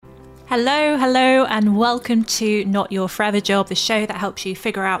Hello, hello, and welcome to Not Your Forever Job, the show that helps you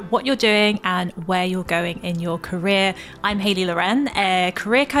figure out what you're doing and where you're going in your career. I'm Hayley Loren, a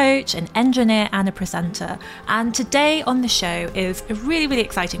career coach, an engineer, and a presenter. And today on the show is a really, really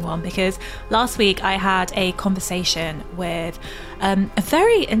exciting one because last week I had a conversation with a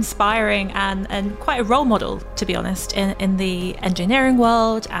very inspiring and quite a role model, to be honest, in the engineering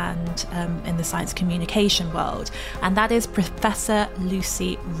world and in the science communication world. And that is Professor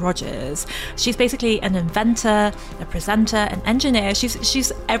Lucy Rogers. She's basically an inventor, a presenter, an engineer.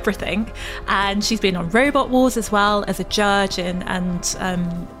 She's everything. And she's been on Robot Wars as well as a judge. And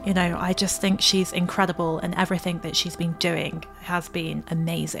I just think she's incredible, and everything that she's been doing has been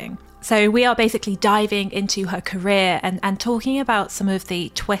amazing. So we are basically diving into her career and talking about some of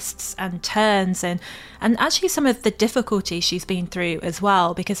the twists and turns and actually some of the difficulties she's been through as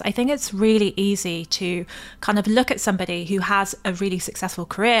well, because I think it's really easy to kind of look at somebody who has a really successful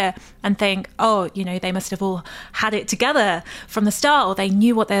career and think, oh, they must have all had it together from the start, or they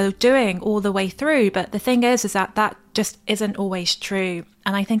knew what they were doing all the way through. But the thing is that just isn't always true.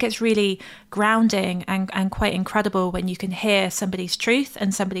 And I think it's really grounding and quite incredible when you can hear somebody's truth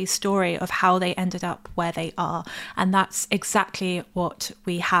and somebody's story of how they ended up where they are. And that's exactly what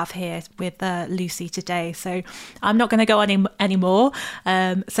we have here with Lucy today. So I'm not going to go on anymore.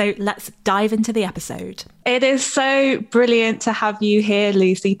 So let's dive into the episode. It is so brilliant to have you here,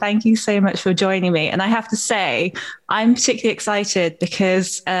 Lucy. Thank you so much for joining me. And I have to say, I'm particularly excited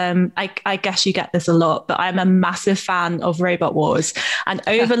because I guess you get this a lot, but I'm a massive fan of Robot Wars. And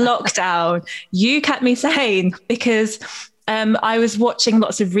over lockdown, you kept me sane because I was watching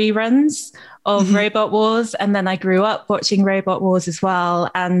lots of reruns of Robot Wars, and then I grew up watching Robot Wars as well.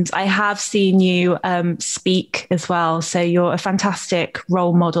 And I have seen you speak as well. So you're a fantastic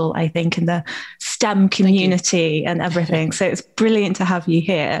role model, I think, in the STEM community and everything. So it's brilliant to have you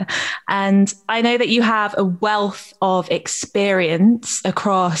here. And I know that you have a wealth of experience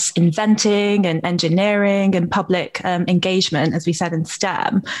across inventing and engineering and public engagement, as we said, in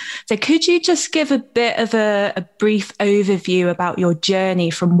STEM. So could you just give a bit of a brief overview about your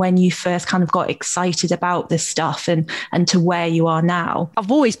journey from when you first kind of got excited about this stuff and to where you are now?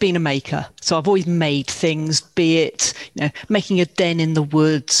 I've always been a maker. So I've always made things, be it making a den in the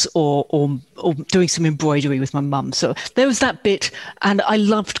woods or doing some embroidery with my mum. So there was that bit. And I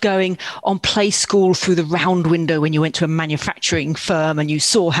loved going on play school through the round window when you went to a manufacturing firm and you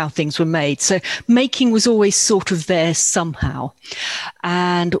saw how things were made. So making was always sort of there somehow.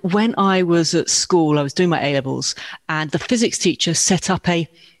 And when I was at school, I was doing my A-levels, and the physics teacher set up a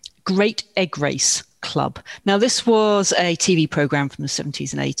Great Egg Race Club. Now, this was a TV program from the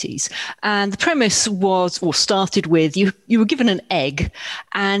 70s and 80s. And the premise started with you were given an egg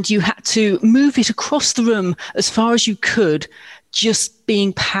and you had to move it across the room as far as you could, just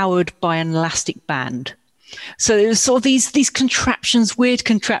being powered by an elastic band. So it was sort of these contraptions, weird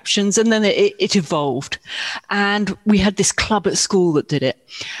contraptions, and then it evolved. And we had this club at school that did it.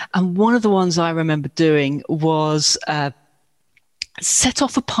 And one of the ones I remember doing was set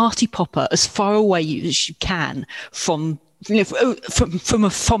off a party popper as far away as you can from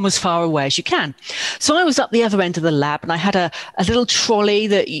as far away as you can. So I was up the other end of the lab, and I had a little trolley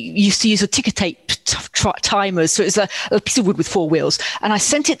that you used to use a ticker tape timers. So it was a piece of wood with 4 wheels. And I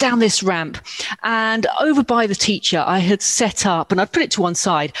sent it down this ramp, and over by the teacher, I had set up, and I'd put it to one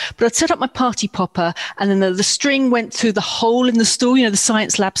side, but I'd set up my party popper, and then the string went through the hole in the stool, the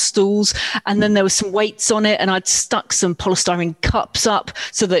science lab stools. And then there was some weights on it, and I'd stuck some polystyrene cups up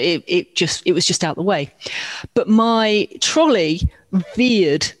so that it was just out the way. But my trolley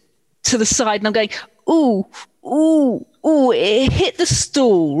veered to the side, and I'm going, ooh, it hit the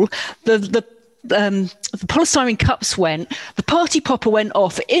stool. The polystyrene cups went, the party popper went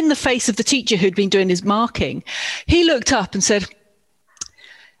off in the face of the teacher who'd been doing his marking. He looked up and said,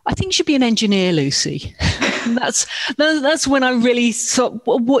 I think you should be an engineer, Lucy. that's when I really thought,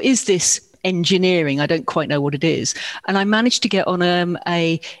 what is this engineering? I don't quite know what it is. And I managed to get on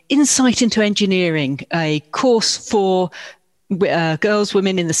a insight into engineering, a course for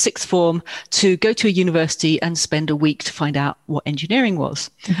women in the 6th form to go to a university and spend a week to find out what engineering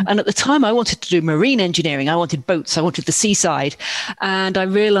was. Mm-hmm. And at the time I wanted to do marine engineering. I wanted boats. I wanted the seaside. And I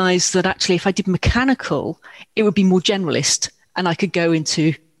realized that actually if I did mechanical, it would be more generalist and I could go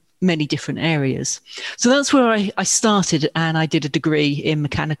into many different areas. So that's where I started, and I did a degree in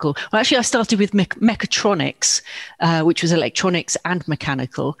mechanical. Well, actually, I started with mechatronics, which was electronics and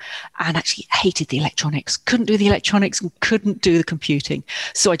mechanical, and actually hated the electronics, couldn't do the electronics and couldn't do the computing.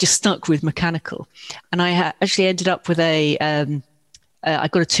 So I just stuck with mechanical. And I actually ended up with I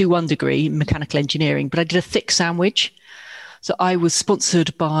got a 2-1 degree in mechanical engineering, but I did a thick sandwich. So I was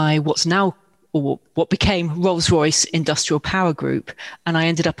sponsored by what's now, or what became, Rolls-Royce Industrial Power Group, and I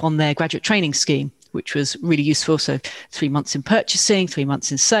ended up on their graduate training scheme, which was really useful. So 3 months in purchasing, 3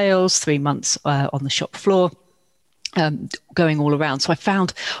 months in sales, 3 months on the shop floor, going all around. So I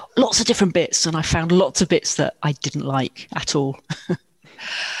found lots of different bits, and I found lots of bits that I didn't like at all.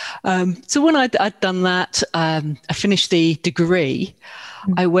 So when I'd done that, I finished the degree.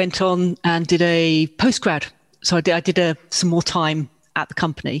 I went on and did a postgrad. So I did some more time at the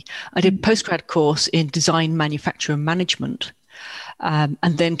company. I did a postgrad course in design, manufacture, and management, and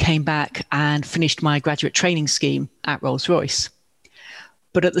then came back and finished my graduate training scheme at Rolls-Royce.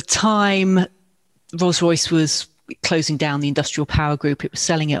 But at the time, Rolls-Royce was closing down the Industrial Power Group. It was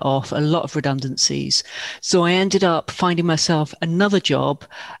selling it off, a lot of redundancies. So I ended up finding myself another job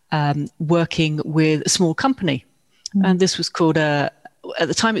working with a small company. And this was called at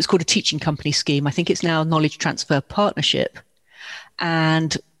the time, it was called a teaching company scheme. I think it's now Knowledge Transfer Partnership.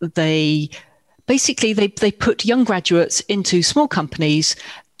 And they put young graduates into small companies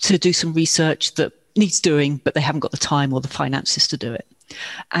to do some research that needs doing, but they haven't got the time or the finances to do it.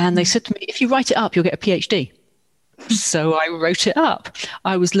 And they said to me, if you write it up, you'll get a PhD. So I wrote it up.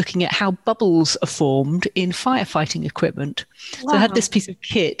 I was looking at how bubbles are formed in firefighting equipment. Wow. So I had this piece of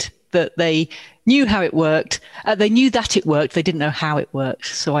kit that they knew how it worked. They knew that it worked. They didn't know how it worked.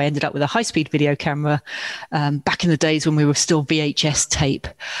 So I ended up with a high-speed video camera back in the days when we were still VHS tape,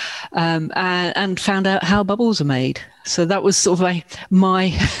 and found out how bubbles are made. So that was sort of a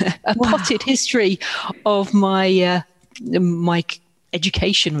potted history of my my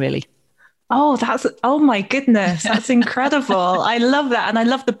education, really. Oh my goodness. That's incredible. I love that. And I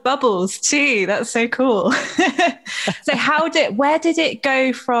love the bubbles too. That's so cool. So where did it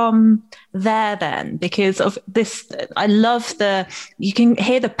go from there then? Because of this, I love you can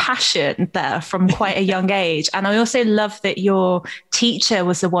hear the passion there from quite a young age. And I also love that your teacher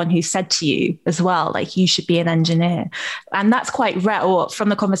was the one who said to you as well, like, you should be an engineer. And that's quite rare, or from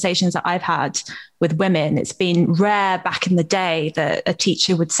the conversations that I've had with women, it's been rare back in the day that a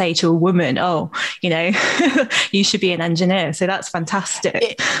teacher would say to a woman, oh, you should be an engineer. So that's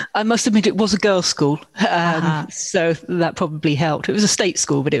fantastic. I must admit, it was a girls' school. So that probably helped. It was a state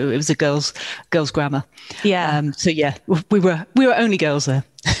school, but it was a girls' grammar. Yeah. So yeah, we were only girls there.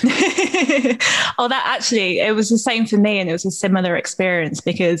 Oh, that actually, it was the same for me, and it was a similar experience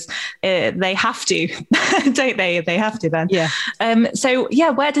because they have to, don't they? They have to then. Yeah. So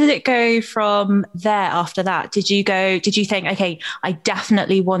yeah, where did it go from there after that? Did you think, okay, I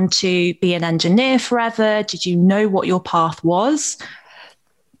definitely want to be an engineer forever? Did you know what your path was?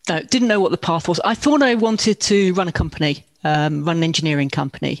 No, didn't know what the path was. I thought I wanted to run a company, run an engineering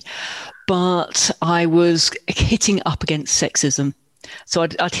company, but I was hitting up against sexism. So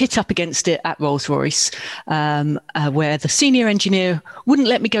I'd hit up against it at Rolls-Royce, where the senior engineer wouldn't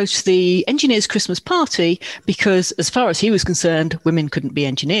let me go to the engineers' Christmas party because, as far as he was concerned, women couldn't be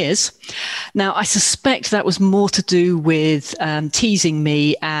engineers. Now, I suspect that was more to do with teasing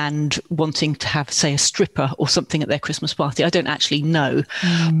me and wanting to have, say, a stripper or something at their Christmas party. I don't actually know.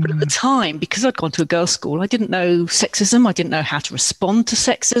 But at the time, because I'd gone to a girls' school, I didn't know sexism. I didn't know how to respond to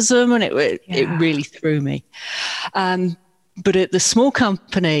sexism, and it really threw me. But at the small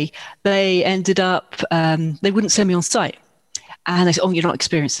company, they ended up, they wouldn't send me on site. And they said, oh, you're not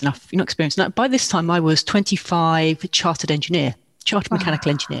experienced enough. You're not experienced enough. By this time, I was 25, chartered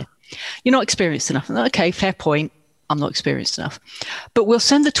mechanical engineer. You're not experienced enough. Okay, fair point. I'm not experienced enough. But we'll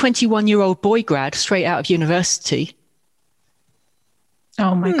send the 21-year-old boy grad straight out of university.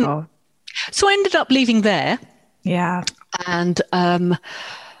 Oh, my God. So I ended up leaving there. Yeah. And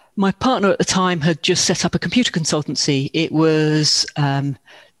my partner at the time had just set up a computer consultancy. It was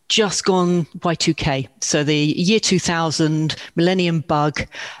just gone Y2K. So the year 2000 Millennium Bug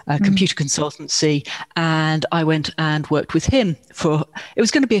computer consultancy. And I went and worked with him it was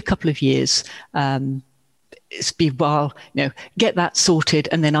going to be a couple of years. It's be a while, get that sorted,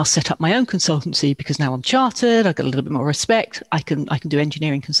 and then I'll set up my own consultancy because now I'm chartered. I've got a little bit more respect. I can do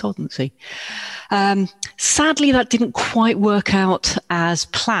engineering consultancy. Sadly, that didn't quite work out as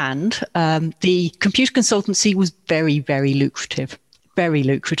planned. The computer consultancy was very, very lucrative. Very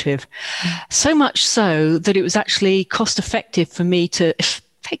lucrative. So much so that it was actually cost effective for me to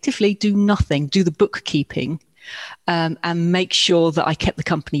effectively do nothing, do the bookkeeping, and make sure that I kept the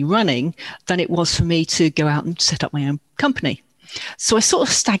company running than it was for me to go out and set up my own company. So I sort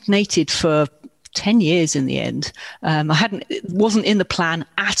of stagnated for 10 years in the end. It wasn't in the plan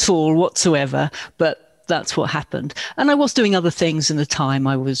at all whatsoever, but that's what happened. And I was doing other things in the time.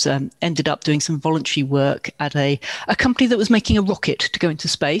 I was ended up doing some voluntary work at a company that was making a rocket to go into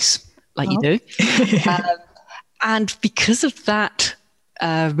space, like you do. And because of that,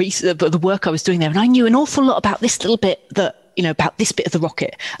 the work I was doing there, and I knew an awful lot about this little bit about this bit of the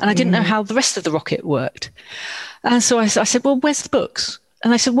rocket, and I didn't know how the rest of the rocket worked. And so I said, well, where's the books?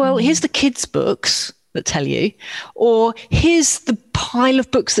 And I said, well, here's the kids' books that tell you, or here's the pile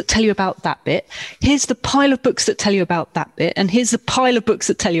of books that tell you about that bit. Here's the pile of books that tell you about that bit. And here's the pile of books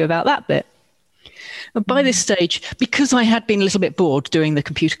that tell you about that bit. And by this stage, because I had been a little bit bored doing the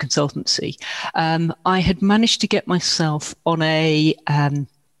computer consultancy, I had managed to get myself on a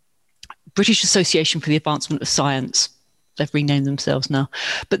British Association for the Advancement of Science. They've renamed themselves now,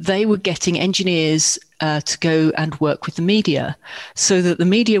 but they were getting engineers to go and work with the media so that the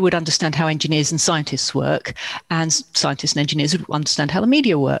media would understand how engineers and scientists work, and scientists and engineers would understand how the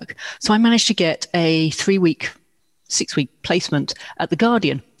media work. So I managed to get a 6-week placement at The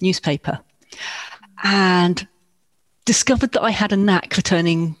Guardian newspaper, and discovered that I had a knack for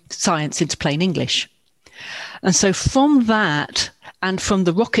turning science into plain English. And so from that, and from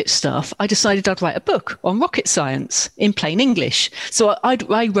the rocket stuff, I decided I'd write a book on rocket science in plain English. So I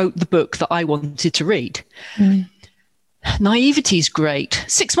wrote the book that I wanted to read. Naivety is great.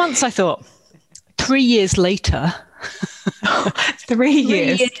 6 months, I thought. 3 years later. 3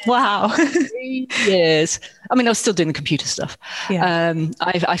 years. Wow. 3 years. I mean, I was still doing the computer stuff. Yeah.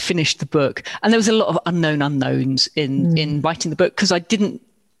 I finished the book. And there was a lot of unknowns in writing the book, because I didn't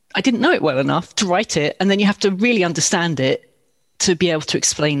know it well enough to write it. And then you have to really understand it to be able to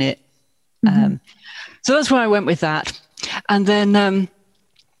explain it. So that's where I went with that. And then,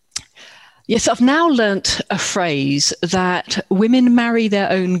 yes, I've now learnt a phrase that women marry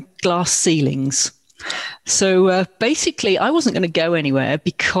their own glass ceilings. So basically, I wasn't going to go anywhere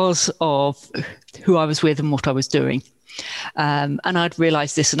because of who I was with and what I was doing. And I'd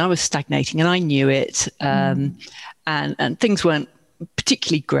realized this, and I was stagnating, and I knew it. And things weren't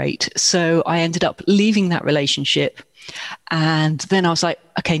particularly great. So I ended up leaving that relationship. And then I was like,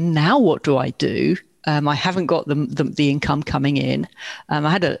 okay, now what do I do? I haven't got the income coming in. I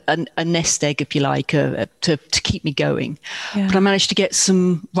had a nest egg, if you like, to keep me going. Yeah. But I managed to get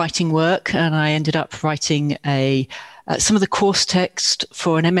some writing work, and I ended up writing some of the course text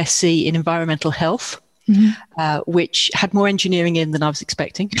for an MSc in environmental health. Which had more engineering in than I was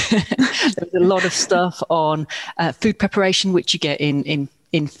expecting. There was a lot of stuff on food preparation, which you get in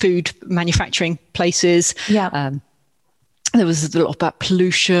food manufacturing places. Yeah. There was a lot about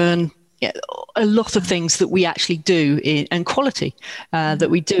pollution, a lot of things that we actually do and quality that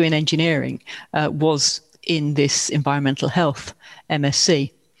we do in engineering was in this environmental health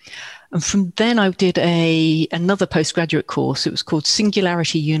MSc. And from then I did another postgraduate course. It was called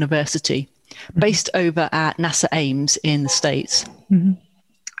Singularity University, based over at NASA Ames in the States.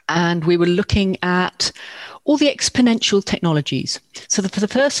 And we were looking at all the exponential technologies. So for the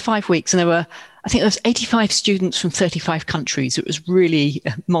first 5 weeks, and there was 85 students from 35 countries. It was really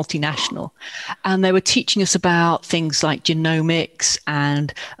multinational. And they were teaching us about things like genomics,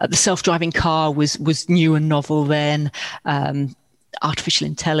 and the self-driving car was new and novel then, artificial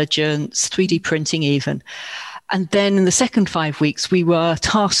intelligence, 3D printing even. And then in the second 5 weeks, we were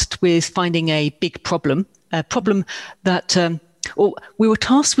tasked with finding a big problem, a problem that, or we were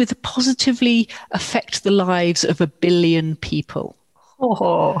tasked with positively affect the lives of 1 billion people.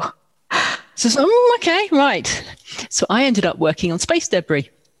 Oh. So, okay, right. So I ended up working on space debris.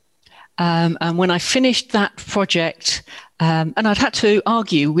 And when I finished that project, and I'd had to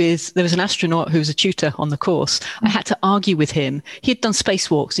argue with, there was an astronaut who was a tutor on the course. I had to argue with him. He had done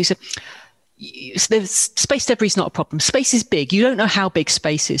spacewalks. He said, space debris is not a problem. Space is big. You don't know how big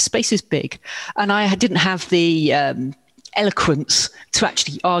space is. Space is big. And I didn't have the eloquence to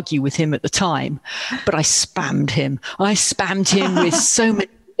actually argue with him at the time, but I spammed him. I spammed him with so many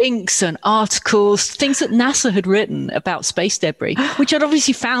links and articles, things that NASA had written about space debris, which I'd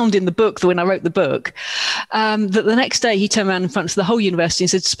obviously found in the book when I wrote the book. That the next day he turned around in front of the whole university and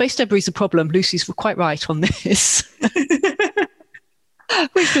said, space debris is a problem. Lucy's quite right on this.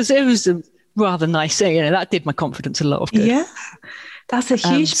 Which was, it was rather nice. That did my confidence a lot of good. Yeah, that's a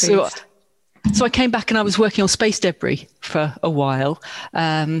huge boost. So I came back and I was working on space debris for a while.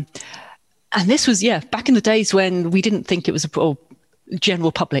 And this was, back in the days when we didn't think it was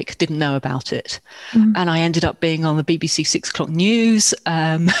general public didn't know about it. And I ended up being on the BBC 6 o'clock news,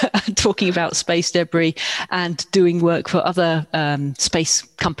 talking about space debris and doing work for other space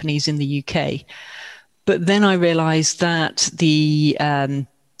companies in the UK. But then I realized that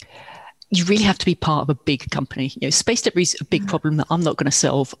you really have to be part of a big company. Space debris is a big problem that I'm not going to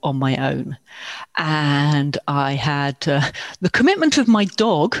solve on my own. And I had the commitment of my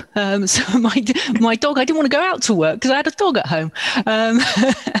dog. So my dog, I didn't want to go out to work because I had a dog at home.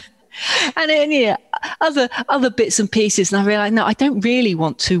 And then, yeah, other bits and pieces. And I realized, no, I don't really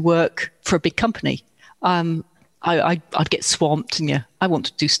want to work for a big company. I'd get swamped, and yeah, I want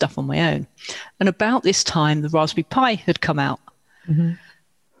to do stuff on my own. And about this time, the Raspberry Pi had come out.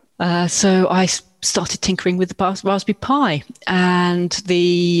 Mm-hmm. So I started tinkering with the Raspberry Pi, and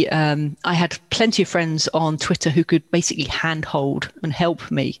I had plenty of friends on Twitter who could basically handhold and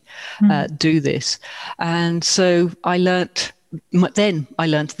help me do this. And so I learnt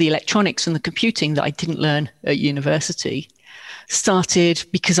the electronics and the computing that I didn't learn at university. Started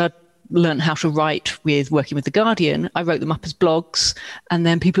because I'd learned how to write working with The Guardian. I wrote them up as blogs, and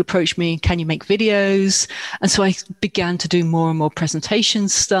then people approached me, can you make videos? And so I began to do more and more presentation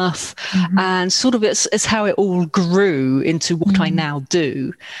stuff. Mm-hmm. And sort of it's how it all grew into what I now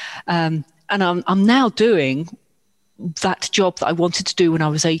do. And I'm now doing that job that I wanted to do when I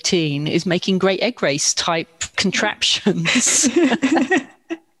was 18, is making great egg race type contraptions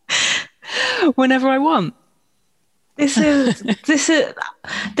whenever I want. This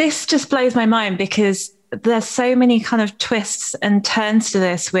just blows my mind, because there's so many kind of twists and turns to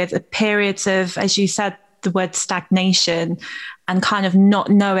this, with periods of, as you said, the word stagnation, and kind of not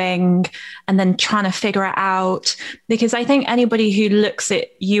knowing and then trying to figure it out. Because I think anybody who looks at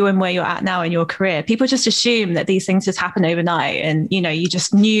you and where you're at now in your career, people just assume that these things just happen overnight. And, you know, you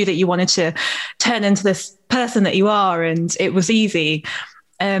just knew that you wanted to turn into this person that you are, and it was easy.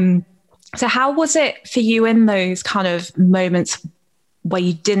 So how was it for you in those kind of moments where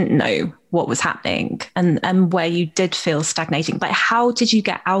you didn't know what was happening, and where you did feel stagnating? Like, how did you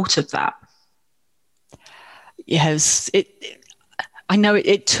get out of that? Yes, I know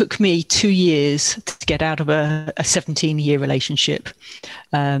it took me 2 years to get out of a 17-year relationship,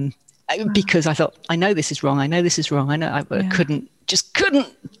 because I thought, I know this is wrong. I know I couldn't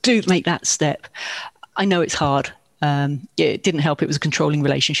make that step. I know it's hard. It didn't help. It was a controlling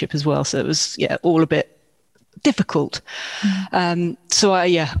relationship as well. So it was, all a bit difficult. So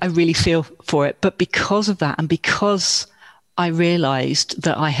I really feel for it. But because of that, and because I realized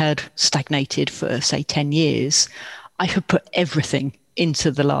that I had stagnated for, say, 10 years, I had put everything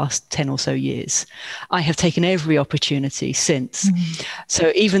into the last 10 or so years. I have taken every opportunity since.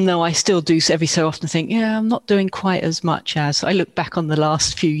 So even though I still do every so often think, I'm not doing quite as much as, I look back on the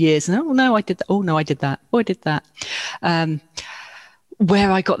last few years and, oh no, I did that. Oh no, I did that. Oh, I did that.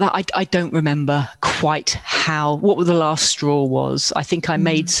 Where I got that, I don't remember quite what the last straw was. I think I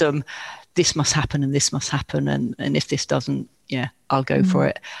made some, this must happen and this must happen. And if this doesn't, I'll go for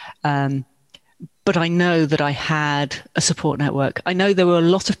it. But I know that I had a support network. I know there were a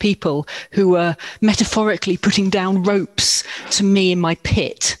lot of people who were metaphorically putting down ropes to me in my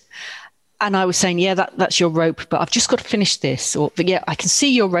pit. And I was saying, that's your rope, but I've just got to finish this. Or, I can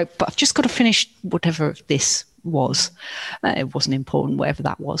see your rope, but I've just got to finish whatever this was. It wasn't important, whatever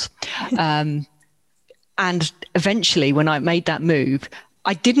that was. And eventually, when I made that move,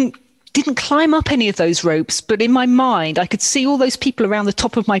 I didn't climb up any of those ropes, but in my mind, I could see all those people around the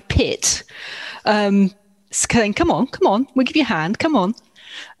top of my pit saying, come on, we'll give you a hand, come on.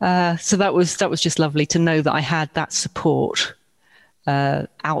 So that was just lovely to know that I had that support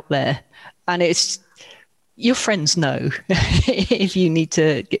out there. And it's, your friends know if you need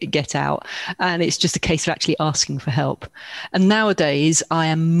to get out, and it's just a case of actually asking for help. And nowadays I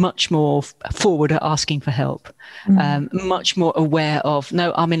am much more forward at asking for help, much more aware of,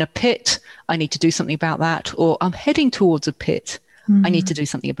 no, I'm in a pit, I need to do something about that, or I'm heading towards a pit, I need to do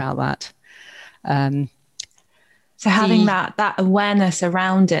something about that. So having that awareness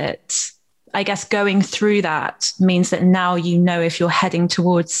around it, I guess going through that means that now you know if you're heading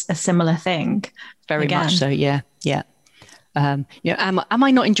towards a similar thing. Very much so, yeah. Am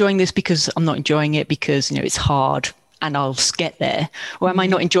I not enjoying this because I'm not enjoying it because, it's hard and I'll get there? Or am I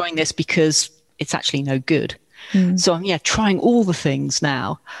not enjoying this because it's actually no good? So I'm trying all the things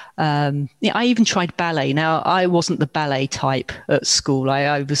now. I even tried ballet. Now, I wasn't the ballet type at school.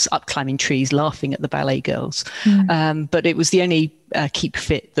 I was up climbing trees laughing at the ballet girls. But it was the only Keep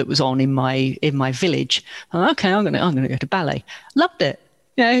Fit that was on in my village. Okay, I'm gonna go to ballet. Loved it.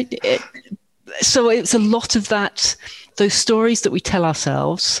 So it's a lot of that, those stories that we tell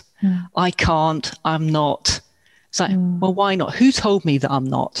ourselves. I can't, I'm not. It's like, well, why not? Who told me that I'm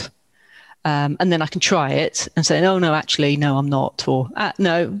not? And then I can try it and say, oh, no, actually, no, I'm not. Or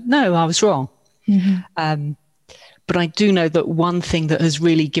no, I was wrong. But I do know that one thing that has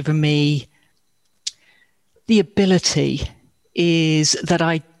really given me the ability is that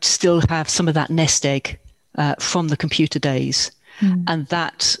I still have some of that nest egg from the computer days. And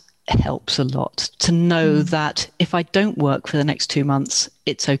that helps a lot to know that if I don't work for the next 2 months,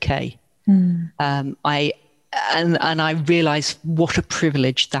 it's okay. and I realize what a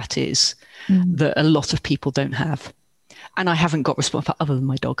privilege that is that a lot of people don't have. And I haven't got other than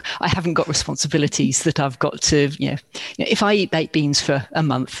my dog, I haven't got responsibilities that I've got to, if I eat baked beans for a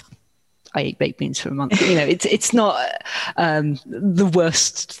month, I eat baked beans for a month. It's not the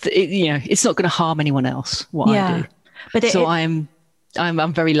worst. It's not going to harm anyone else what I do. But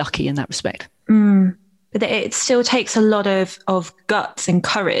I'm very lucky in that respect. But it still takes a lot of guts and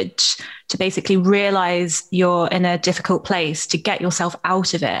courage to basically realize you're in a difficult place, to get yourself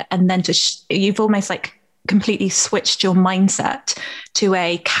out of it, and then you've almost like completely switched your mindset to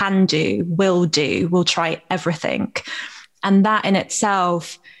a can do, will try everything, and that in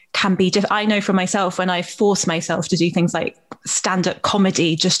itself can be I know for myself, when I force myself to do things like stand-up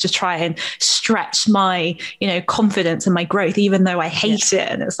comedy just to try and stretch my confidence and my growth, even though I hate it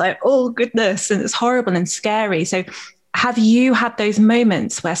and it's like, oh goodness, and it's horrible and scary. So have you had those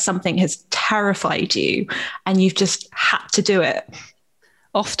moments where something has terrified you and you've just had to do it?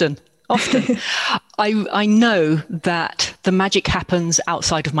 Often. I know that the magic happens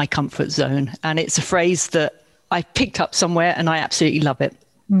outside of my comfort zone, and it's a phrase that I picked up somewhere and I absolutely love it.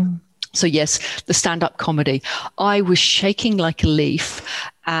 So yes, the stand-up comedy. I was shaking like a leaf,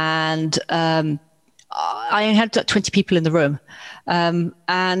 and I had 20 people in the room,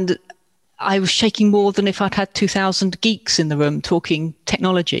 and I was shaking more than if I'd had 2,000 geeks in the room talking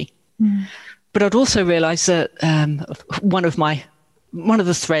technology. But I'd also realised that one of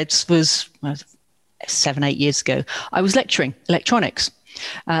the threads was 7-8 years ago. I was lecturing electronics.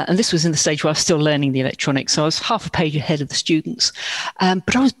 And this was in the stage where I was still learning the electronics. So I was half a page ahead of the students.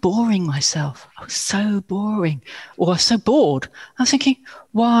 But I was boring myself. I was so boring, or I was so bored. I was thinking,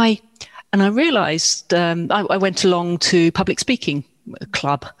 why? And I realized I went along to public speaking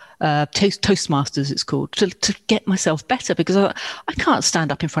club, Toastmasters it's called, to get myself better, because I can't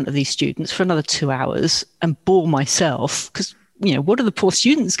stand up in front of these students for another 2 hours and bore myself, because what are the poor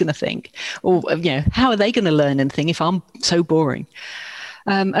students going to think? Or, how are they going to learn anything if I'm so boring?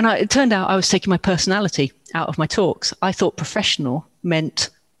 And it turned out I was taking my personality out of my talks. I thought professional meant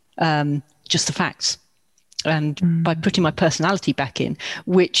just the facts. And by putting my personality back in,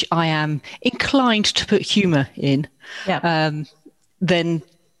 which I am inclined to put humor in, then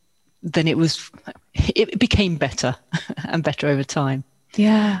it became better and better over time.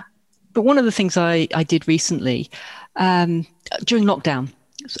 Yeah. But one of the things I did recently, during lockdown,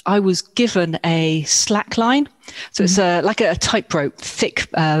 I was given a slack line. So it's like a tightrope, thick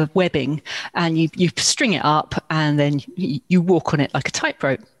webbing, and you string it up and then you walk on it like a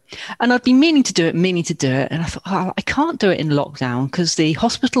tightrope. And I'd been meaning to do it. And I thought, I can't do it in lockdown because the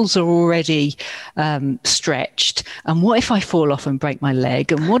hospitals are already stretched. And what if I fall off and break my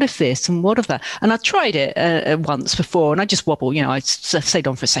leg? And what if this and what if that? And I tried it once before and I just wobbled. I stayed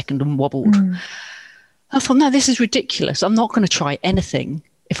on for a second and wobbled. I thought, no, this is ridiculous. I'm not going to try anything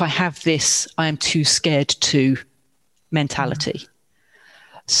if I have this I am too scared to mentality.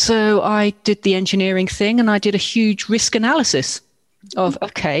 So I did the engineering thing and I did a huge risk analysis of,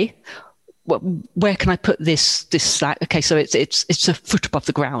 okay, where can I put this slack? Okay, so it's a foot above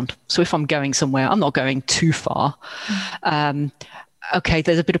the ground. So if I'm going somewhere, I'm not going too far. Okay,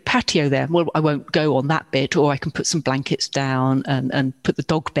 there's a bit of patio there. Well, I won't go on that bit, or I can put some blankets down and put the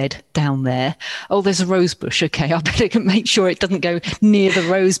dog bed down there. Oh, there's a rose bush. Okay, I better make sure it doesn't go near the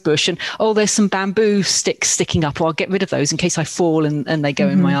rose bush. And there's some bamboo sticks sticking up, or I'll get rid of those in case I fall and they go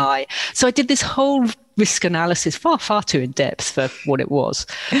in my eye. So I did this whole risk analysis, far, far too in depth for what it was.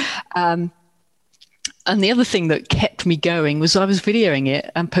 And the other thing that kept me going was I was videoing it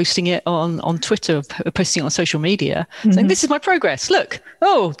and posting it on Twitter, posting it on social media, saying, this is my progress. Look,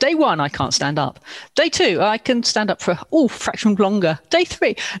 day 1, I can't stand up. Day 2, I can stand up for fraction longer. Day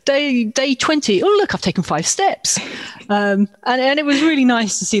 3, day 20. Oh, look, I've taken 5 steps. And it was really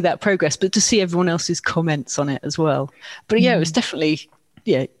nice to see that progress, but to see everyone else's comments on it as well. But it was definitely,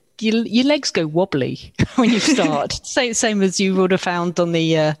 your legs go wobbly when you start. Same as you would have found on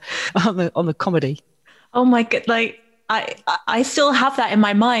the comedy. Oh my God, I still have that in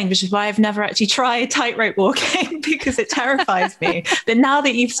my mind, which is why I've never actually tried tightrope walking because it terrifies me. But now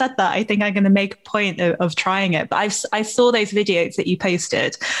that you've said that, I think I'm going to make a point of trying it. But I saw those videos that you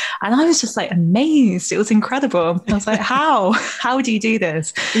posted and I was just like amazed. It was incredible. I was like, how do you do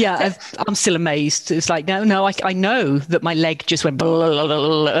this? Yeah, I'm still amazed. It's like, no, I know that my leg just went blah, blah, blah,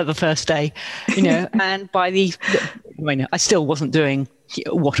 blah, the first day, and I still wasn't doing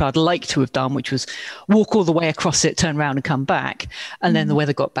what I'd like to have done, which was walk all the way across it, turn around and come back. And then the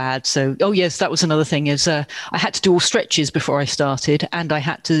weather got bad. So, yes, that was another thing is I had to do all stretches before I started, and I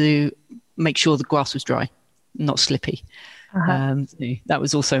had to make sure the grass was dry, not slippy. That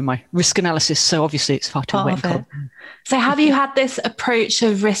was also my risk analysis. So obviously it's far too wet and cold. So have you had this approach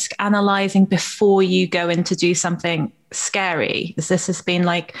of risk analyzing before you go in to do something scary? This has been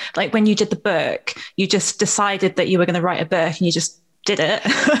like when you did the book, you just decided that you were going to write a book and you just did it.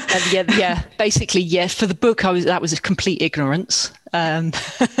 Basically, yes. For the book, that was a complete ignorance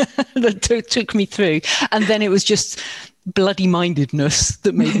that took me through, and then it was just bloody mindedness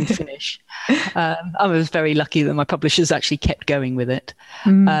that made me finish. I was very lucky that my publishers actually kept going with it.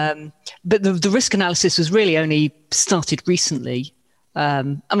 But the risk analysis was really only started recently.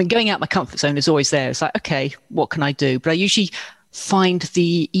 Going out my comfort zone is always there. It's like, okay, what can I do? But I usually find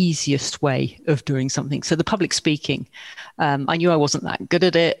the easiest way of doing something. So the public speaking, I knew I wasn't that good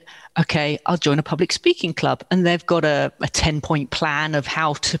at it. Okay, I'll join a public speaking club, and they've got a 10-point plan of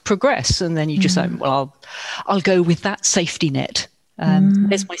how to progress. And then you just say, well, I'll go with that safety net.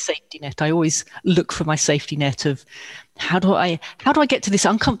 There's my safety net. I always look for my safety net of how do I get to this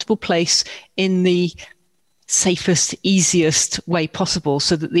uncomfortable place in the safest, easiest way possible,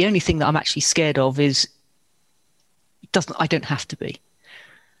 so that the only thing that I'm actually scared of is I don't have to be.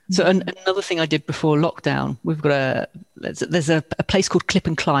 So another thing I did before lockdown, there's a place called Clip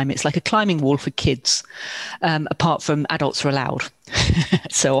and Climb. It's like a climbing wall for kids, apart from adults are allowed.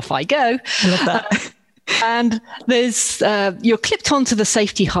 So off I go. I love that. And there's you're clipped onto the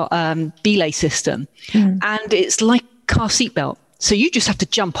safety belay system, and it's like car seatbelt. So you just have to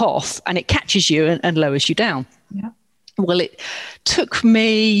jump off, and it catches you and lowers you down. Yeah. Well, it took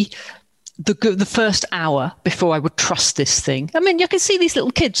me the first hour before I would trust this thing. I mean, you can see these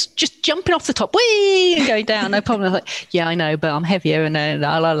little kids just jumping off the top, whee, and going down, no problem. I was like, yeah, I know, but I'm heavier, and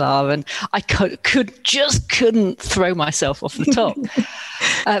la la la, and I couldn't throw myself off the top.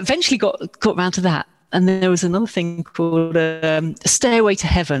 Eventually got around to that. And then there was another thing called a Stairway to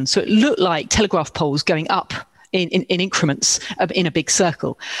Heaven. So it looked like telegraph poles going up in increments in a big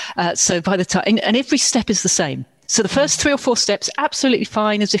circle. So by the time, and every step is the same. So the first 3 or 4 steps, absolutely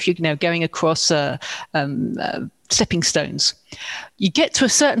fine, as if you're going across stepping stones. You get to a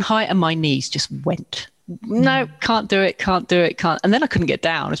certain height, and my knees just went. No, can't do it. And then I couldn't get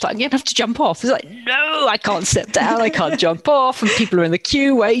down. It's like, you have to jump off. It's like, no, I can't step down. I can't jump off. And people are in the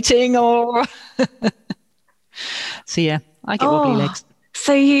queue waiting. So yeah, I get wobbly legs.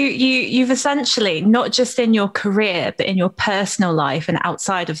 So you've essentially, not just in your career, but in your personal life and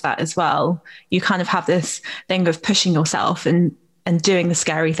outside of that as well, you kind of have this thing of pushing yourself and doing the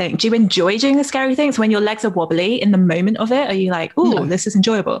scary thing. Do you enjoy doing the scary things when your legs are wobbly in the moment of it? Are you like, oh, This is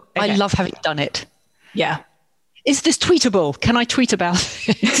enjoyable? Okay. I love having done it. Yeah. Is this tweetable? Can I tweet about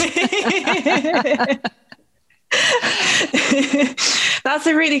it? That's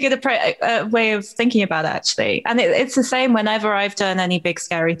a really good way of thinking about it, actually. And it's the same whenever I've done any big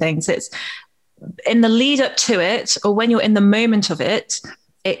scary things. It's in the lead up to it, or when you're in the moment of it,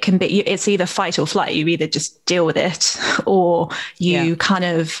 it can be, it's either fight or flight. You either just deal with it, or you kind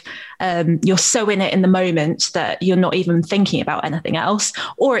of, you're so in it in the moment that you're not even thinking about anything else,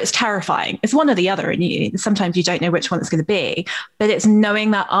 or it's terrifying. It's one or the other. And sometimes you don't know which one it's going to be, but it's knowing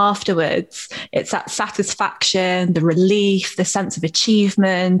that afterwards, it's that satisfaction, the relief, the sense of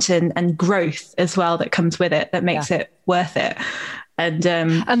achievement and growth as well that comes with it, that makes it worth it. And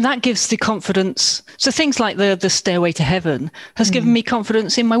that gives the confidence. So things like the Stairway to Heaven has given me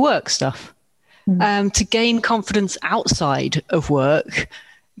confidence in my work stuff. To gain confidence outside of work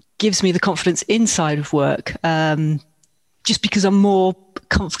gives me the confidence inside of work, just because I'm more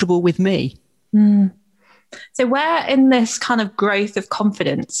comfortable with me. So where in this kind of growth of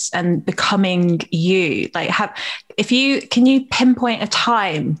confidence and becoming you, can you pinpoint a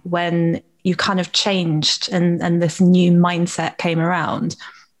time when you kind of changed and this new mindset came around?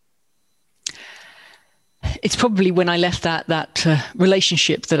 It's probably when I left that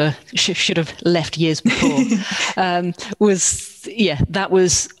relationship that I should have left years before.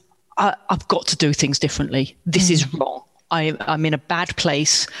 I've got to do things differently. This is wrong. I'm in a bad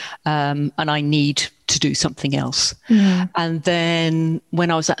place, and I need to do something else. And then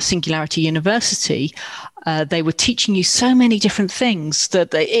when I was at Singularity University, they were teaching you so many different things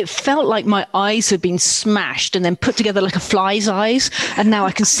that it felt like my eyes had been smashed and then put together like a fly's eyes. And now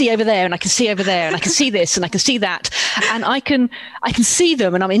I can see over there, and I can see over there, and I can see this, and I can see that. And I can see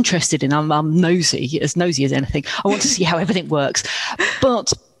them, and I'm interested in them. I'm nosy as anything. I want to see how everything works.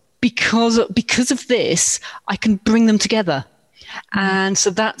 But because of this, I can bring them together. And so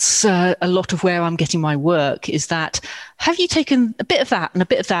that's a lot of where I'm getting my work, is that, have you taken a bit of that and a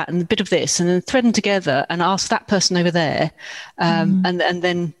bit of that and a bit of this, and then thread them together and ask that person over there, and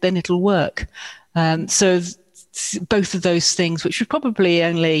then it'll work. So both of those things, which was probably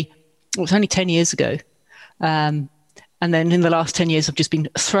only 10 years ago, And then in the last 10 years, I've just been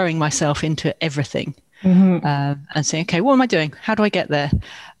throwing myself into everything and saying, okay, what am I doing? How do I get there?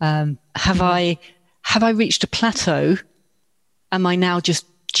 Have I reached a plateau? Am I now just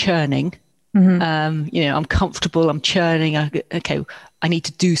churning? I'm comfortable, I'm churning. Okay, I need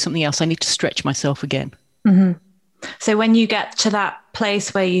to do something else. I need to stretch myself again. So when you get to that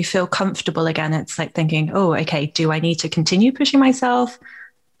place where you feel comfortable again, it's like thinking, oh, okay, do I need to continue pushing myself?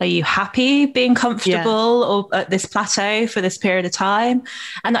 Are you happy being comfortable or at this plateau for this period of time?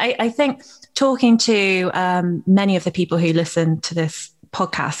 And I think talking to many of the people who listen to this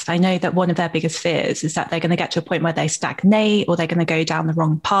podcast, I know that one of their biggest fears is that they're going to get to a point where they stagnate, or they're going to go down the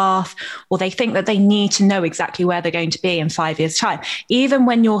wrong path, or they think that they need to know exactly where they're going to be in 5 years' time. Even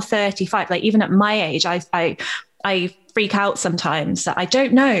when you're 35, like even at my age, I freak out sometimes that I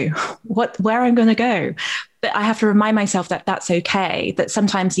don't know where I'm going to go. But I have to remind myself that that's okay, that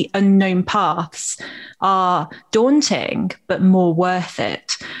sometimes the unknown paths are daunting, but more worth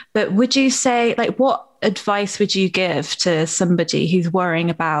it. But would you say, like, what advice would you give to somebody who's worrying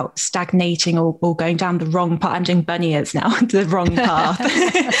about stagnating or going down the wrong path? I'm doing bunny ears now, the wrong path.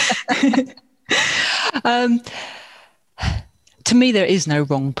 To me, there is no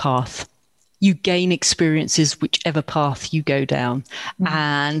wrong path. You gain experiences whichever path you go down.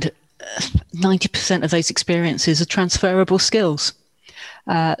 And 90% of those experiences are transferable skills.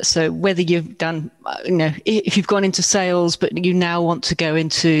 So whether you've done, if you've gone into sales, but you now want to go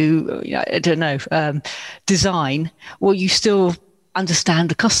into, design, well, you still understand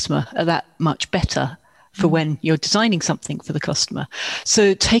the customer that much better for when you're designing something for the customer.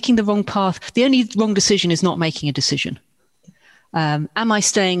 So taking the wrong path, the only wrong decision is not making a decision. Am I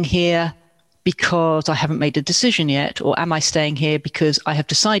staying here because I haven't made a decision yet, or am I staying here because I have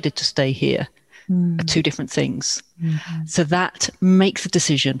decided to stay here? Are two different things. So that makes the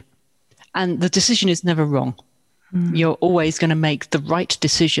decision. And the decision is never wrong. You're always going to make the right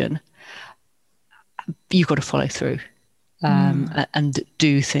decision. You've got to follow through and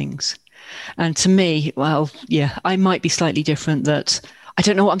do things. And to me, I might be slightly different, that I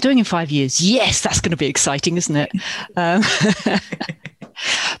don't know what I'm doing in 5 years. Yes, that's going to be exciting, isn't it?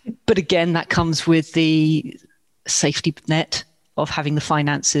 But again, that comes with the safety net of having the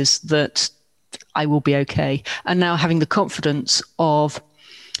finances that I will be okay. And now having the confidence of,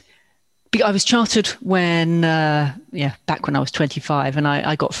 I was chartered when, back when I was 25, and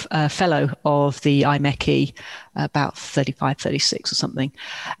I got a fellow of the IMechE about 35, 36 or something.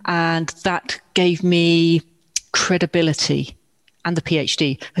 And that gave me credibility, and the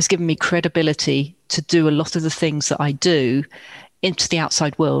PhD has given me credibility to do a lot of the things that I do into the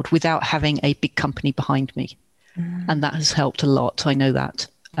outside world without having a big company behind me. And that has helped a lot. I know that.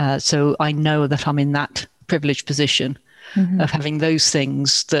 So I know that I'm in that privileged position of having those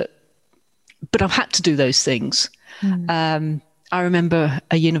things but I've had to do those things. I remember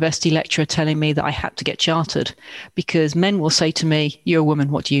a university lecturer telling me that I had to get chartered because men will say to me, "You're a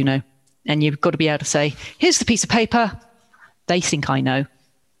woman, what do you know?" And you've got to be able to say, "Here's the piece of paper. They think I know."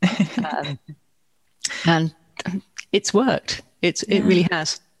 And it's worked. It really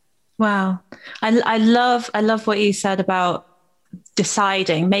has. Wow. I love what you said about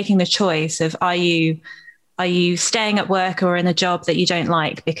deciding, making the choice of, are you staying at work or in a job that you don't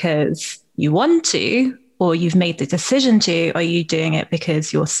like because you want to, or you've made the decision to, or are you doing it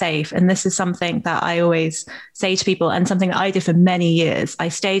because you're safe? And this is something that I always say to people, and something that I did for many years. I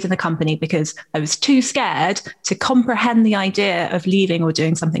stayed in the company because I was too scared to comprehend the idea of leaving or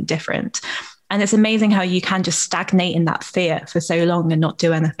doing something different. And it's amazing how you can just stagnate in that fear for so long and not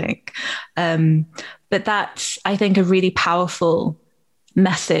do anything. But that's, I think, a really powerful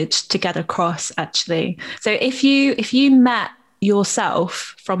message to get across, actually. So if you met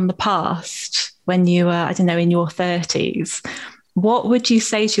yourself from the past when you were, I don't know, in your 30s, what would you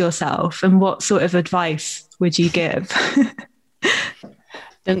say to yourself, and what sort of advice would you give?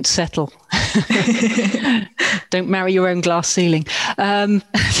 Don't settle. Don't marry your own glass ceiling.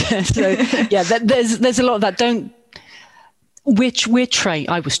 There's a lot of that. We're trained.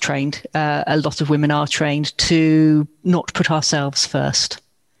 I was trained. A lot of women are trained to not put ourselves first.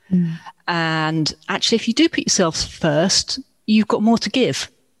 And actually, if you do put yourselves first, you've got more to give.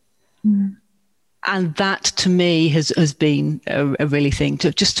 And that, to me, has been a really thing,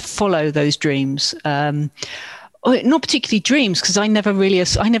 to just follow those dreams. Not particularly dreams, because I never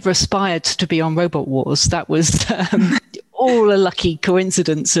aspired to be on Robot Wars. That was all a lucky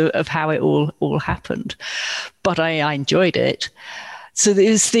coincidence of how it all happened. But I enjoyed it. So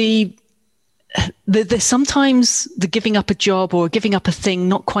there's there's sometimes the giving up a job or giving up a thing,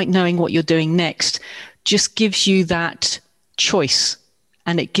 not quite knowing what you're doing next, just gives you that choice,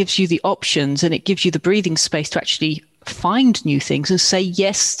 and it gives you the options, and it gives you the breathing space to actually find new things and say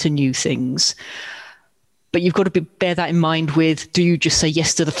yes to new things. But you've got to bear that in mind with, do you just say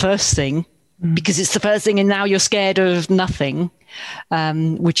yes to the first thing because it's the first thing and now you're scared of nothing?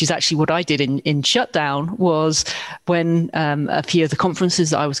 Which is actually what I did in shutdown, was when a few of the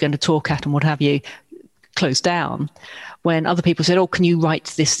conferences that I was going to talk at and what have you closed down. When other people said, oh, can you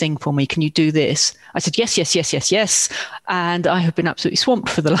write this thing for me? Can you do this? I said, yes, yes, yes, yes, yes. And I have been absolutely swamped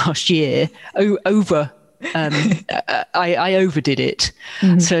for the last year I overdid it.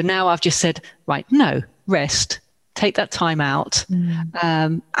 So now I've just said, right, no, rest, take that time out.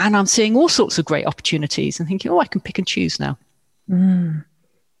 And I'm seeing all sorts of great opportunities and thinking, oh, I can pick and choose now.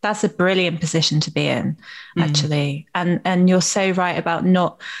 That's a brilliant position to be in, actually. And you're so right about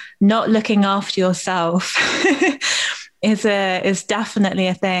not looking after yourself is definitely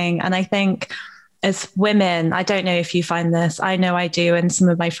a thing. And I think as women, I don't know if you find this, I know I do, and some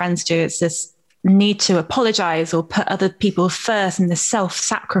of my friends do, it's this need to apologize or put other people first, and the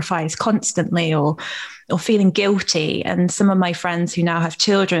self-sacrifice constantly, or feeling guilty. And some of my friends who now have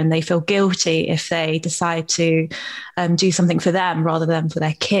children, they feel guilty if they decide to do something for them rather than for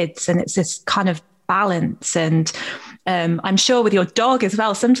their kids. And it's this kind of balance. And I'm sure with your dog as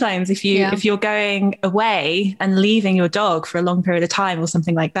well, sometimes if you're going away and leaving your dog for a long period of time or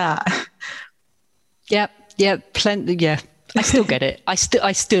something like that. Plenty. I still get it. I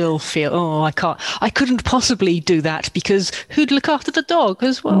still feel, oh, I couldn't possibly do that because who'd look after the dog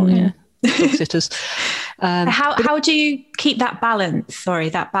as well? Dog sitters. How do you keep that balance?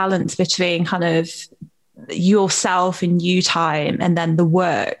 That balance between kind of yourself and you time and then the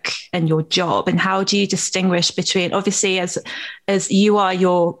work and your job, and how do you distinguish between, obviously as you are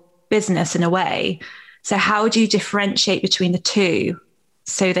your business in a way, so how do you differentiate between the two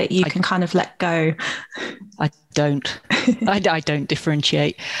so that you can kind of let go? I don't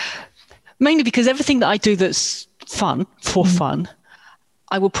differentiate, mainly because everything that I do that's fun,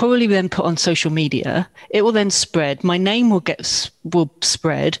 I will probably then put on social media. It will then spread. My name will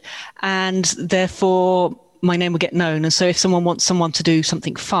spread, and therefore my name will get known. And so if someone wants someone to do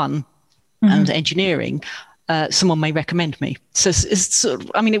something fun and engineering, someone may recommend me. So it's sort of,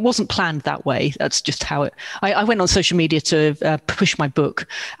 I mean, it wasn't planned that way. That's just how it. I went on social media to push my book,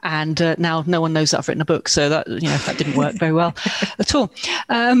 and now no one knows that I've written a book. So that that didn't work very well at all.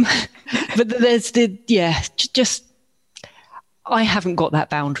 But there's just. I haven't got that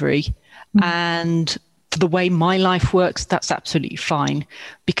boundary. And for the way my life works, that's absolutely fine,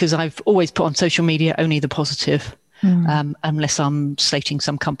 because I've always put on social media only the positive, unless I'm slating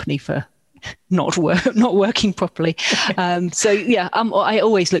some company for not working properly. I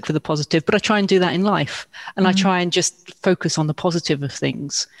always look for the positive, but I try and do that in life. And I try and just focus on the positive of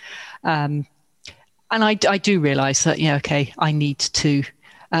things. And I do realize that, I need to,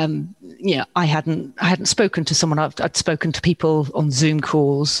 I hadn't spoken to someone. I'd spoken to people on Zoom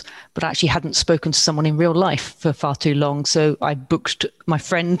calls, but I actually hadn't spoken to someone in real life for far too long. So I booked my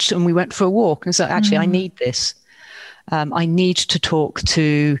friend and we went for a walk. And so actually I need this. I need to talk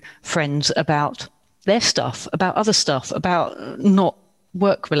to friends about their stuff, about other stuff, about not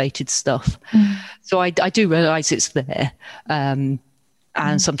work-related stuff. So I do realize it's there. And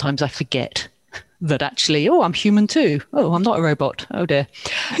sometimes I forget that actually, I'm human too. Oh, I'm not a robot. Oh dear.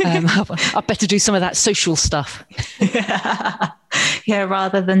 I'd better do some of that social stuff.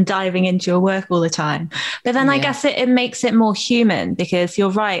 Rather than diving into your work all the time. But then I guess it makes it more human, because you're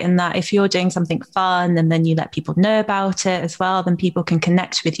right in that if you're doing something fun and then you let people know about it as well, then people can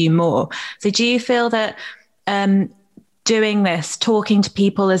connect with you more. So do you feel that doing this, talking to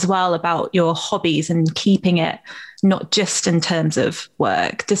people as well about your hobbies and keeping it not just in terms of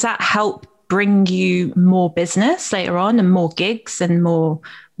work, does that help bring you more business later on and more gigs and more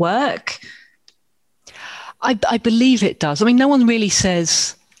work? I believe it does. I mean, no one really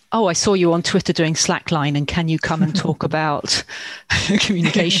says, oh, I saw you on Twitter doing slackline and can you come and talk about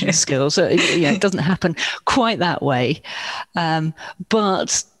communication skills? It doesn't happen quite that way.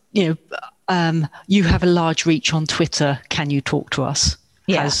 But, you have a large reach on Twitter. Can you talk to us?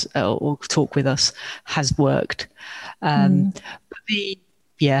 Or talk with us has worked. I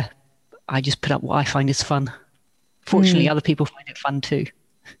just put up what I find is fun. Fortunately, other people find it fun too.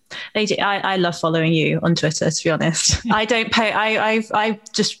 They do. I love following you on Twitter, to be honest. I don't pay. I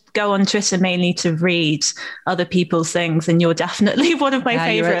just go on Twitter mainly to read other people's things, and you're definitely one of my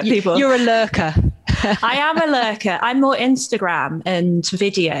favorite people. You're a lurker. I am a lurker. I'm more Instagram and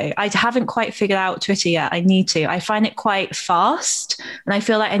video. I haven't quite figured out Twitter yet. I need to. I find it quite fast, and I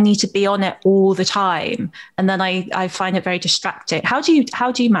feel like I need to be on it all the time, and then I find it very distracting. How do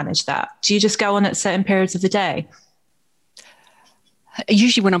you manage that? Do you just go on at certain periods of the day?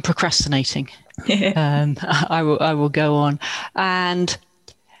 Usually when I'm procrastinating, I will go on, and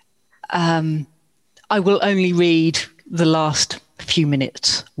I will only read the last few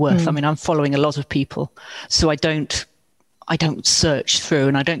minutes worth. I mean, I'm following a lot of people, so I don't search through,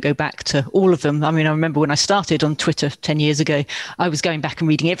 and I don't go back to all of them. I mean, I remember when I started on Twitter 10 years ago, I was going back and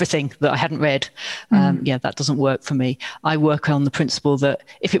reading everything that I hadn't read. Yeah, that doesn't work for me. I work on the principle that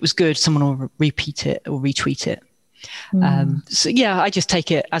if it was good, someone will repeat it or retweet it. So yeah, I just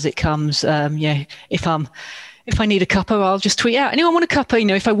take it as it comes. Yeah, if I need a cuppa, I'll just tweet out, anyone want a cuppa? You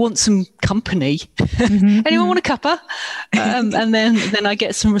know, if I want some company, anyone want a cuppa? And then I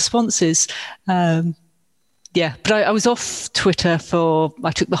get some responses. Yeah, but I was off Twitter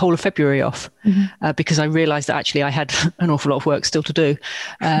I took the whole of February off because I realized that actually I had an awful lot of work still to do.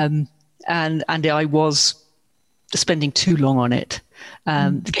 And I was spending too long on it.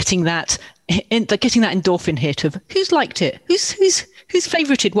 Getting that endorphin hit of who's liked it, who's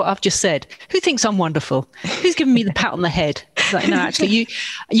favorited what I've just said, who thinks I'm wonderful, who's given me the pat on the head. It's like, no, actually,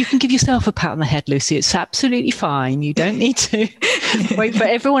 you can give yourself a pat on the head, Lucy. It's absolutely fine. You don't need to wait for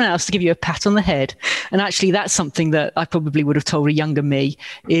everyone else to give you a pat on the head. And actually, that's something that I probably would have told a younger me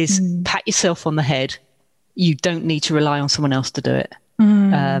is pat yourself on the head. You don't need to rely on someone else to do it.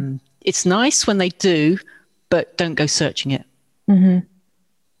 It's nice when they do, but don't go searching it.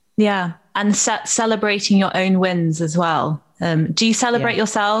 Yeah. And celebrating your own wins as well. Do you celebrate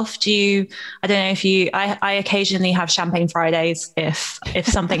yourself? I don't know I occasionally have Champagne Fridays if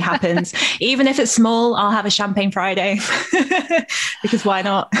something happens, even if it's small, I'll have a Champagne Friday because why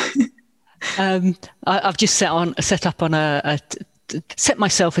not? I've just set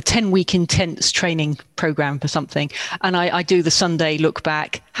myself a 10-week intense training program for something. And I do the Sunday look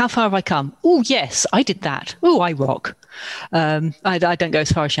back. How far have I come? Oh, yes, I did that. Oh, I rock. I don't go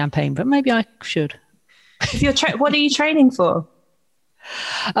as far as Champagne, but maybe I should. What are you training for?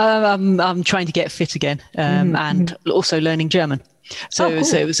 I'm trying to get fit again, and also learning German. So, cool.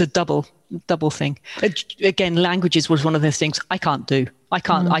 So it was a double thing. Again, languages was one of those things I can't do. I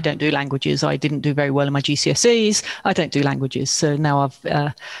don't do languages. I didn't do very well in my GCSEs. I don't do languages. So now I've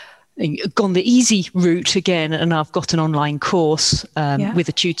gone the easy route again, and I've got an online course with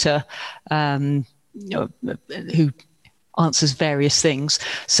a tutor who answers various things.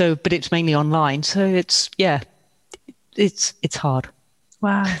 So, but it's mainly online. So it's hard.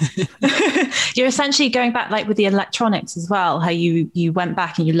 Wow. You're essentially going back like with the electronics as well, how you went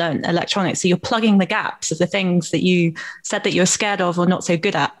back and you learned electronics. So you're plugging the gaps of the things that you said that you were scared of or not so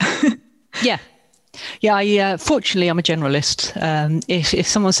good at. Yeah. Fortunately, I'm a generalist. If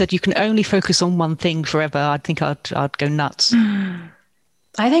someone said you can only focus on one thing forever, I think I'd go nuts.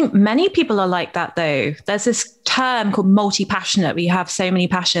 I think many people are like that, though. There's this term called multi-passionate, where you have so many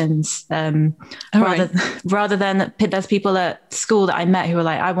passions. Rather than there's people at school that I met who were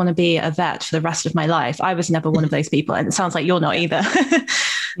like, I want to be a vet for the rest of my life. I was never one of those people. And it sounds like you're not either.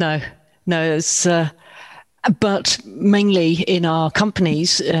 No, it's... but mainly in our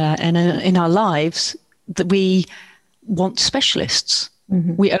companies and in our lives, that we want specialists.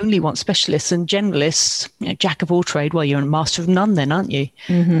 We only want specialists and generalists, jack of all trade. Well, you're a master of none then, aren't you?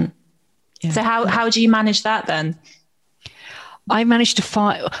 Yeah. So how do you manage that then? I managed to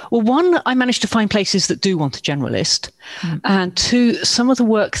find places that do want a generalist. And two, some of the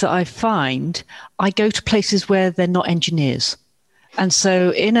work that I find, I go to places where they're not engineers. And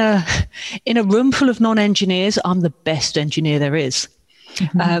so in a room full of non-engineers, I'm the best engineer there is.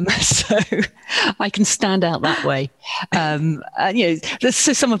 So I can stand out that way.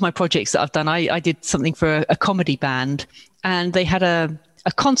 So some of my projects that I've done, I did something for a comedy band, and they had a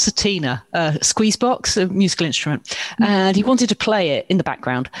concertina, a squeeze box, a musical instrument, and he wanted to play it in the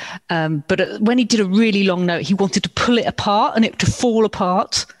background. But when he did a really long note, he wanted to pull it apart and it to fall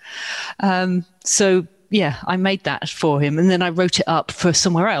apart. So yeah, I made that for him, and then I wrote it up for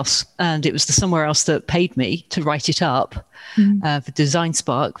somewhere else, and it was the somewhere else that paid me to write it up for Design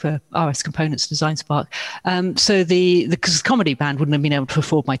Spark, for RS Components Design Spark. So because the comedy band wouldn't have been able to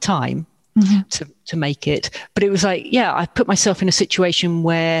afford my time to make it, but it was like, yeah, I put myself in a situation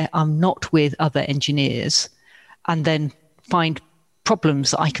where I'm not with other engineers, and then find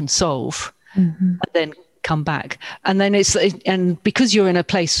problems that I can solve, and then come back. And then and because you're in a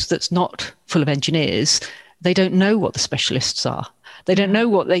place that's not full of engineers, they don't know what the specialists are. They don't know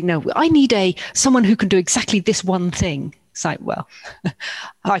what they know. I need someone who can do exactly this one thing. It's like, well,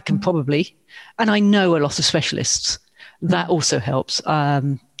 I can probably, and I know a lot of specialists. That also helps.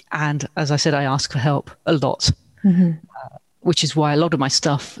 And as I said, I ask for help a lot, which is why a lot of my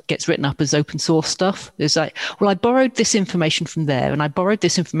stuff gets written up as open source stuff. It's like, well, I borrowed this information from there, and I borrowed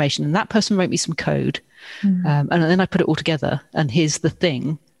this information, and that person wrote me some code. And then I put it all together, and here's the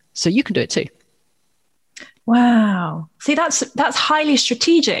thing. So you can do it too. Wow. See, that's highly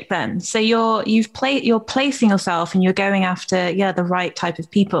strategic then. So you're placing yourself and you're going after, the right type of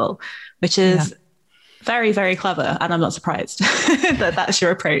people, which is very, very clever. And I'm not surprised that that's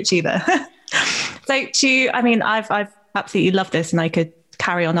your approach either. So I've absolutely loved this, and I could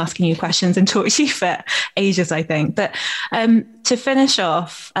carry on asking you questions and talk to you for ages, I think. But to finish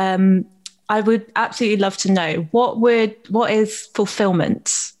off, I would absolutely love to know what is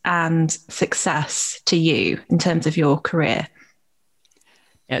fulfillment and success to you in terms of your career?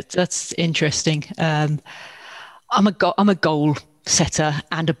 Yeah, that's interesting. I'm a goal setter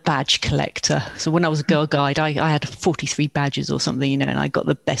and a badge collector. So when I was a Girl Guide, I had 43 badges or something, and I got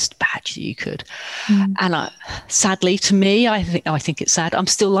the best badge you could. And sadly, to me, I think it's sad, I'm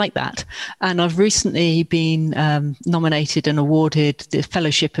still like that. And I've recently been nominated and awarded the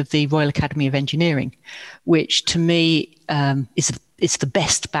Fellowship of the Royal Academy of Engineering, which to me it's the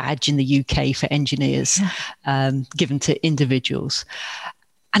best badge in the UK for engineers, given to individuals.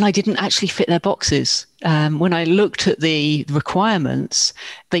 And I didn't actually fit their boxes. When I looked at the requirements,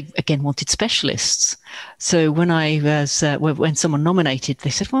 they again wanted specialists. So when when someone nominated, they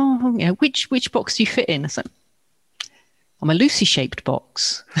said, "Well, which box do you fit in?" I said, "I'm a Lucy-shaped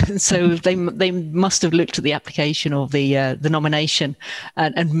box." So they must have looked at the application or the nomination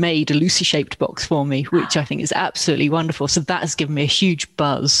and made a Lucy-shaped box for me, which I think is absolutely wonderful. So that has given me a huge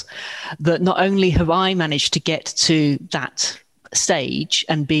buzz. That not only have I managed to get to that stage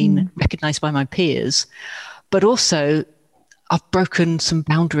and been recognized by my peers, but also I've broken some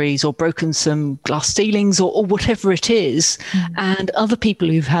boundaries or broken some glass ceilings or whatever it is. And other people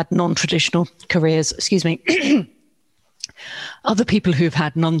who've had non-traditional careers, other people who've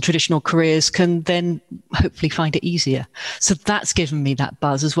had non-traditional careers can then hopefully find it easier. So that's given me that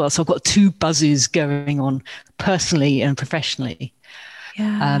buzz as well. So I've got two buzzes going on personally and professionally.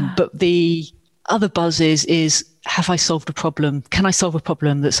 But the other buzz is have I solved a problem? Can I solve a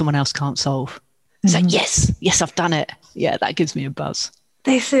problem that someone else can't solve? It's like, yes, I've done it. Yeah, that gives me a buzz.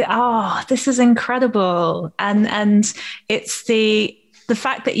 This is incredible. And it's the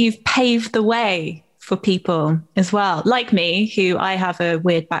fact that you've paved the way for people as well, like me, who I have a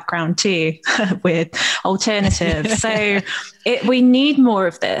weird background too, weird alternative. So we need more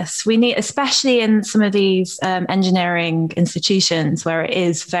of this. We need, especially in some of these engineering institutions where it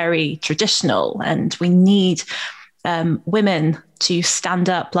is very traditional, and we need women to stand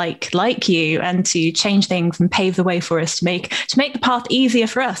up like you and to change things and pave the way for us to make the path easier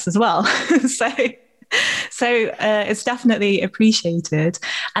for us as well. So it's definitely appreciated.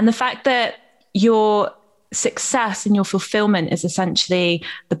 And the fact that your success and your fulfillment is essentially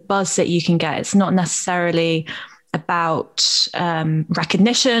the buzz that you can get. It's not necessarily about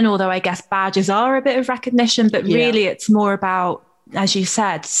recognition, although I guess badges are a bit of recognition, but really it's more about, as you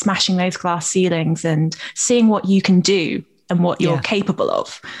said, smashing those glass ceilings and seeing what you can do and what you're capable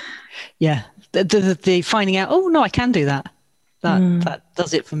of. Yeah. The finding out, oh no, I can do that. That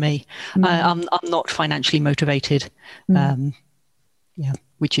does it for me. I'm not financially motivated,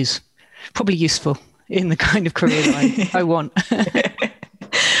 which is probably useful in the kind of career I want.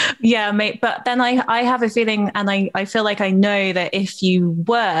 Yeah, mate. But then I have a feeling, and I feel like I know that if you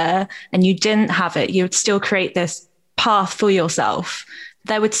were and you didn't have it, you would still create this path for yourself.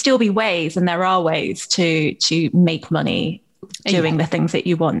 There would still be ways, and there are ways to make money doing the things that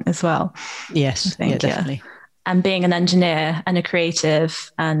you want as well. Yes, I think, definitely. And being an engineer and a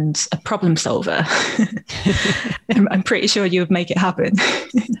creative and a problem solver, I'm pretty sure you would make it happen.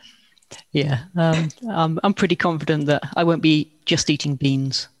 Yeah, I'm pretty confident that I won't be just eating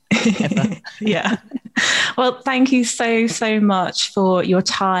beans ever. Yeah. Well, thank you so much for your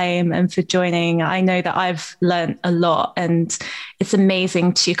time and for joining. I know that I've learned a lot, and it's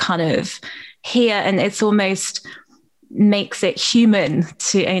amazing to kind of hear, and it's almost makes it human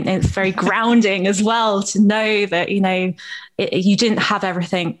and it's very grounding as well to know that, you didn't have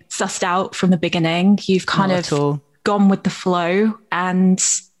everything sussed out from the beginning. You've kind of gone with the flow, and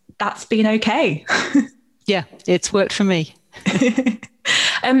that's been okay. Yeah, it's worked for me.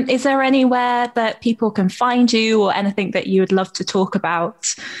 Is there anywhere that people can find you or anything that you would love to talk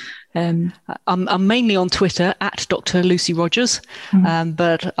about? I'm mainly on Twitter at Dr. Lucy Rogers,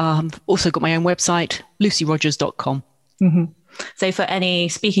 but also got my own website, lucyrogers.com. So for any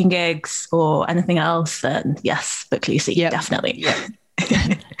speaking gigs or anything else, then yes, book Lucy, definitely.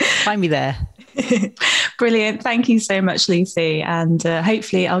 Yep. Find me there. Brilliant. Thank you so much, Lucy. And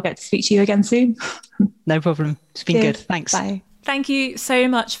hopefully I'll get to speak to you again soon. No problem. It's been good. Thanks. Bye. Thank you so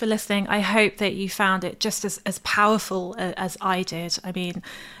much for listening. I hope that you found it just as powerful as I did. I mean,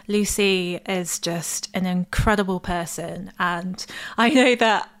 Lucy is just an incredible person. And I know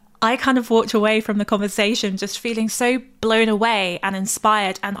that I kind of walked away from the conversation just feeling so blown away and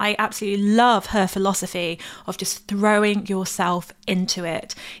inspired. And I absolutely love her philosophy of just throwing yourself into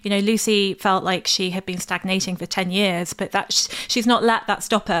it. You know, Lucy felt like she had been stagnating for 10 years, but that she's not let that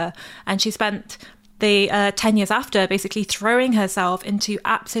stop her. And she spent the 10 years after basically throwing herself into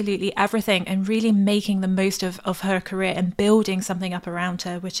absolutely everything and really making the most of her career and building something up around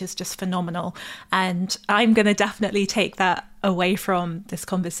her, which is just phenomenal. And I'm going to definitely take that away from this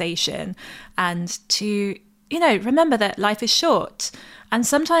conversation and to, you know, remember that life is short. And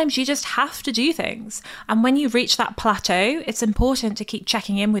sometimes you just have to do things. And when you reach that plateau, it's important to keep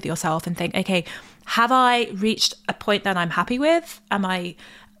checking in with yourself and think, okay, have I reached a point that I'm happy with? Am I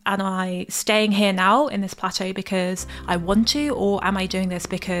staying here now in this plateau because I want to, or am I doing this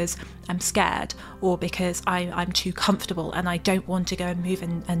because I'm scared or because I'm too comfortable and I don't want to go and move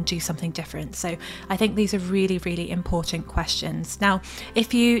and do something different? So I think these are really, really important questions. Now,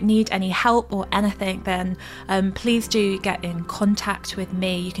 if you need any help or anything, then please do get in contact with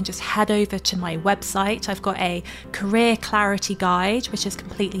me. You can just head over to my website. I've got a career clarity guide, which is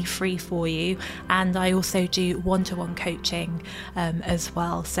completely free for you. And I also do one-to-one coaching as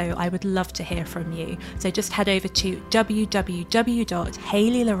well. So I would love to hear from you. So just head over to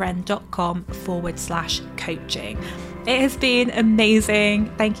www.hayleyloren.com/coaching. It has been amazing.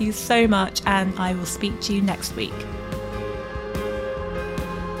 Thank you so much. And I will speak to you next week.